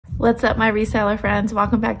What's up, my reseller friends?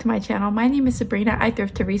 Welcome back to my channel. My name is Sabrina. I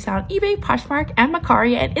thrift to resell on eBay, Poshmark, and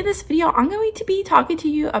Mercari. And in this video, I'm going to be talking to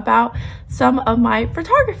you about some of my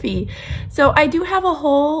photography. So I do have a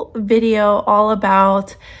whole video all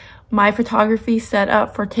about my photography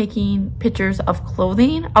setup for taking pictures of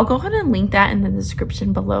clothing. I'll go ahead and link that in the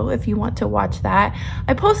description below if you want to watch that.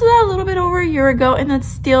 I posted that a little bit over a year ago, and it's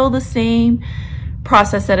still the same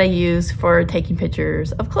process that I use for taking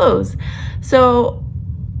pictures of clothes. So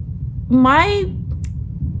my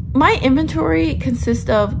inventory consists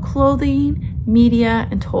of clothing, media,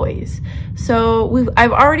 and toys. So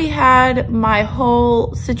I've already had my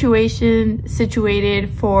whole situation situated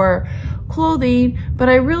for clothing, but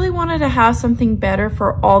I really wanted to have something better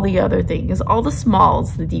for all the other things, all the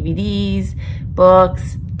smalls, the DVDs,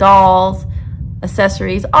 books, dolls,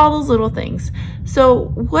 accessories, all those little things. So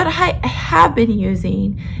what I have been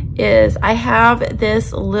using is I have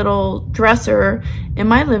this little dresser in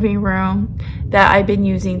my living room that I've been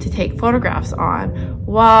using to take photographs on.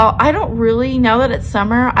 While I don't really, now that it's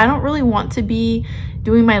summer, I don't really want to be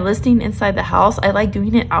doing my listing inside the house. I like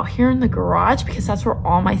doing it out here in the garage because that's where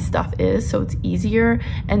all my stuff is, so it's easier.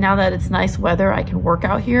 And now that it's nice weather, I can work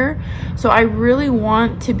out here. So I really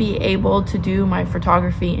want to be able to do my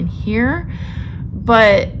photography in here,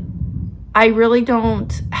 but I really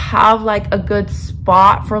don't have like a good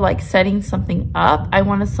spot for like setting something up. I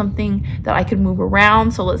wanted something that I could move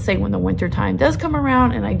around. So let's say when the winter time does come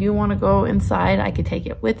around and I do want to go inside, I could take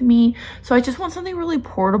it with me. So I just want something really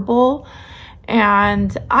portable.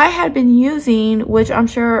 And I had been using, which I'm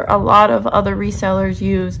sure a lot of other resellers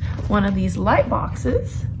use, one of these light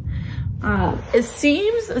boxes. It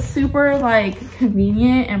seems super like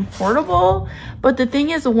convenient and portable, but the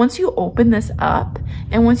thing is, once you open this up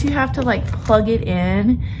and once you have to like plug it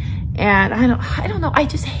in, and I don't know, I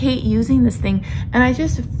just hate using this thing, and I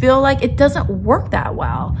just feel like it doesn't work that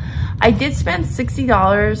well. I did spend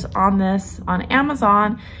 $60 on this on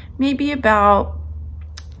Amazon maybe about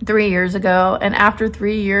 3 years ago, and after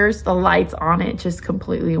 3 years the lights on it just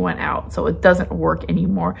completely went out, so it doesn't work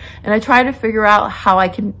anymore. And I tried to figure out how I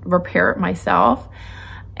can repair it myself,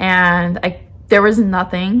 and there was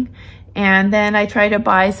nothing. And then I tried to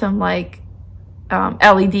buy some like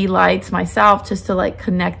LED lights myself just to like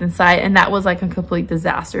connect inside, and that was like a complete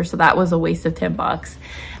disaster. So that was a waste of 10 bucks.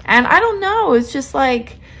 And I don't know, it's just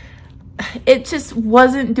like, it just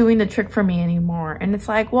wasn't doing the trick for me anymore. And it's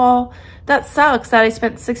like, well, that sucks that I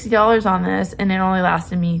spent $60 on this and it only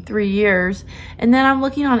lasted me 3 years. And then I'm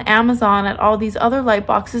looking on Amazon at all these other light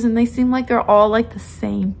boxes, and they seem like they're all like the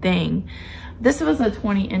same thing. This was a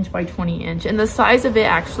 20-inch by 20-inch, and the size of it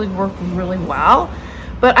actually worked really well.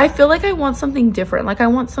 But I feel like I want something different. Like I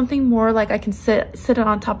want something more like I can sit it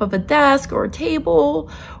on top of a desk or a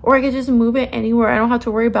table, or I could just move it anywhere. I don't have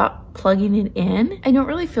to worry about plugging it in. I don't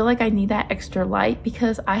really feel like I need that extra light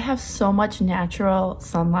because I have so much natural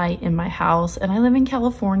sunlight in my house, and I live in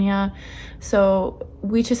California. So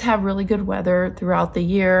we just have really good weather throughout the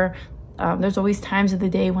year. There's always times of the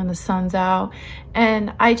day when the sun's out,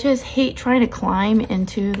 and I just hate trying to climb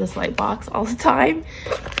into this light box all the time.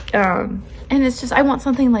 And it's just, I want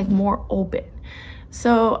something like more open.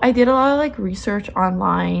 So I did a lot of like research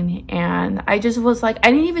online, and I just was like,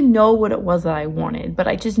 I didn't even know what it was that I wanted, but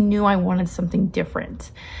I just knew I wanted something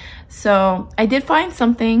different. So I did find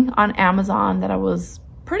something on Amazon that I was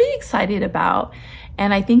pretty excited about,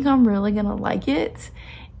 and I think I'm really gonna like it.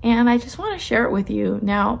 And I just wanna share it with you.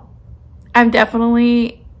 Now, I'm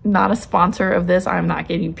definitely not a sponsor of this. I'm not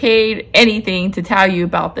getting paid anything to tell you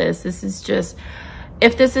about this. This is just,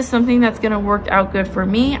 if this is something that's gonna work out good for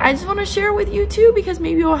me, I just wanna share it with you too, because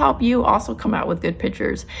maybe it will help you also come out with good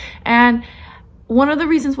pictures. And one of the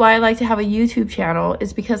reasons why I like to have a YouTube channel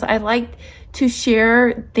is because I like to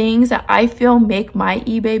share things that I feel make my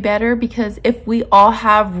eBay better, because if we all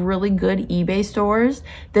have really good eBay stores,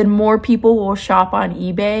 then more people will shop on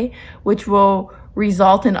eBay, which will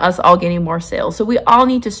result in us all getting more sales. So we all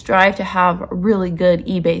need to strive to have really good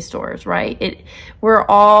eBay stores, right? We're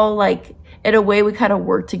all like, in a way, we kind of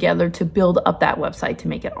work together to build up that website to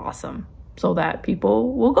make it awesome so that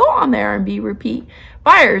people will go on there and be repeat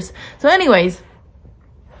buyers. So anyways,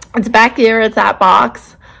 it's back here. It's that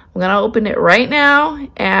box. I'm going to open it right now,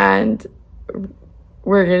 and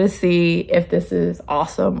we're going to see if this is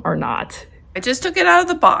awesome or not. I just took it out of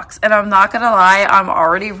the box, and I'm not gonna lie, I'm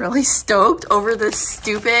already really stoked over this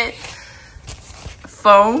stupid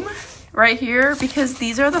foam right here, because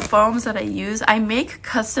these are the foams that I use. I make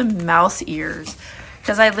custom mouse ears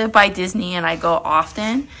because I live by Disney and I go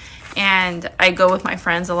often, and I go with my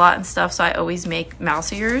friends a lot and stuff, so I always make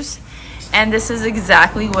mouse ears. and this is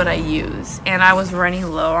exactly what I use, and I was running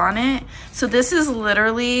low on it. So this is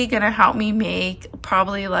literally gonna help me make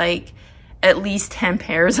probably like at least 10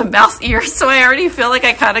 pairs of mouse ears. So I already feel like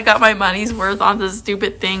I kind of got my money's worth on this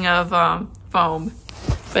stupid thing of foam.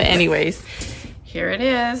 But anyways, here it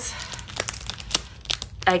is.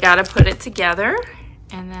 I gotta put it together,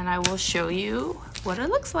 and then I will show you what it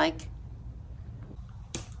looks like.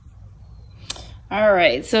 All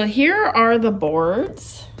right, so here are the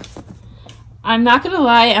boards. I'm not gonna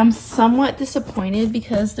lie, I'm somewhat disappointed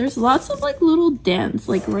because there's lots of like little dents,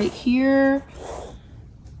 like right here,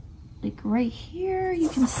 you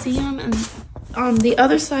can see them, and on the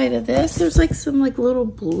other side of this, there's like some like little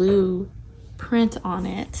blue print on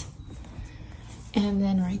it. And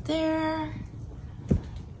then right there.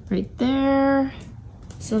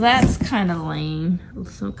 So that's kind of lame.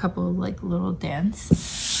 So a couple of like little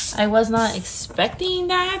dents. I was not expecting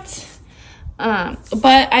that.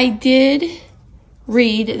 But I did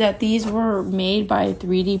read that these were made by a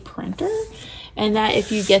 3D printer, and that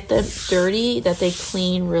if you get them dirty, that they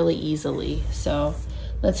clean really easily. So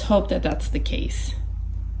let's hope that that's the case.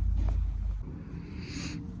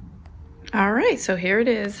 All right, so here it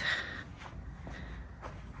is.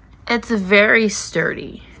 It's very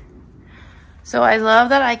sturdy. So I love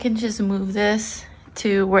that I can just move this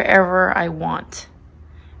to wherever I want.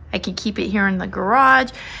 I can keep it here in the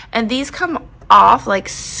garage, and these come off like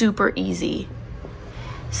super easy.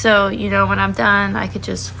 So, you know, when I'm done, I could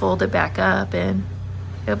just fold it back up and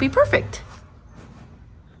it'll be perfect.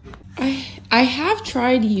 I have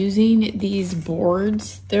tried using these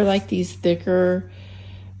boards. They're like these thicker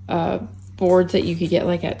boards that you could get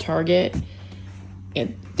like at Target.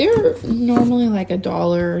 And they're normally like $1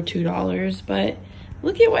 or $2, but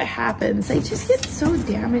look at what happens. They just get so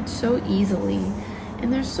damaged so easily,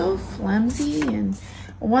 and they're so flimsy, and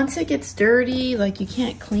once it gets dirty, like you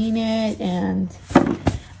can't clean it, and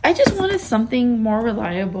I just wanted something more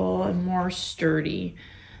reliable and more sturdy.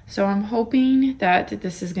 So I'm hoping that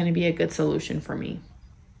this is going to be a good solution for me.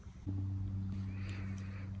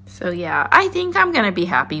 So yeah, I think I'm going to be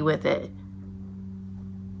happy with it.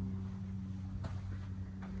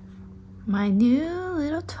 My new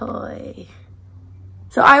little toy.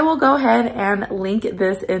 So I will go ahead and link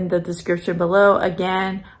this in the description below.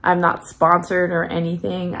 Again, I'm not sponsored or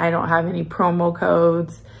anything. I don't have any promo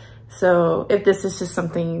codes. So if this is just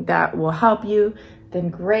something that will help you, then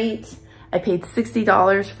great. I paid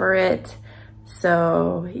 $60 for it.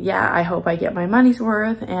 So yeah, I hope I get my money's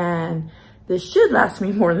worth, and this should last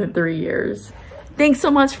me more than 3 years. Thanks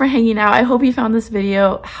so much for hanging out. I hope you found this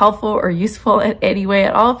video helpful or useful in any way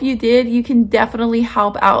at all. If you did, you can definitely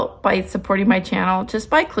help out by supporting my channel just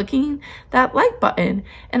by clicking that like button.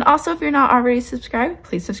 And also, if you're not already subscribed,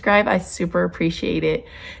 please subscribe. I super appreciate it.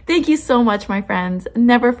 Thank you so much, my friends.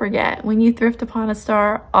 Never forget, when you thrift upon a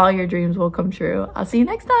star, all your dreams will come true. I'll see you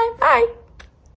next time. Bye.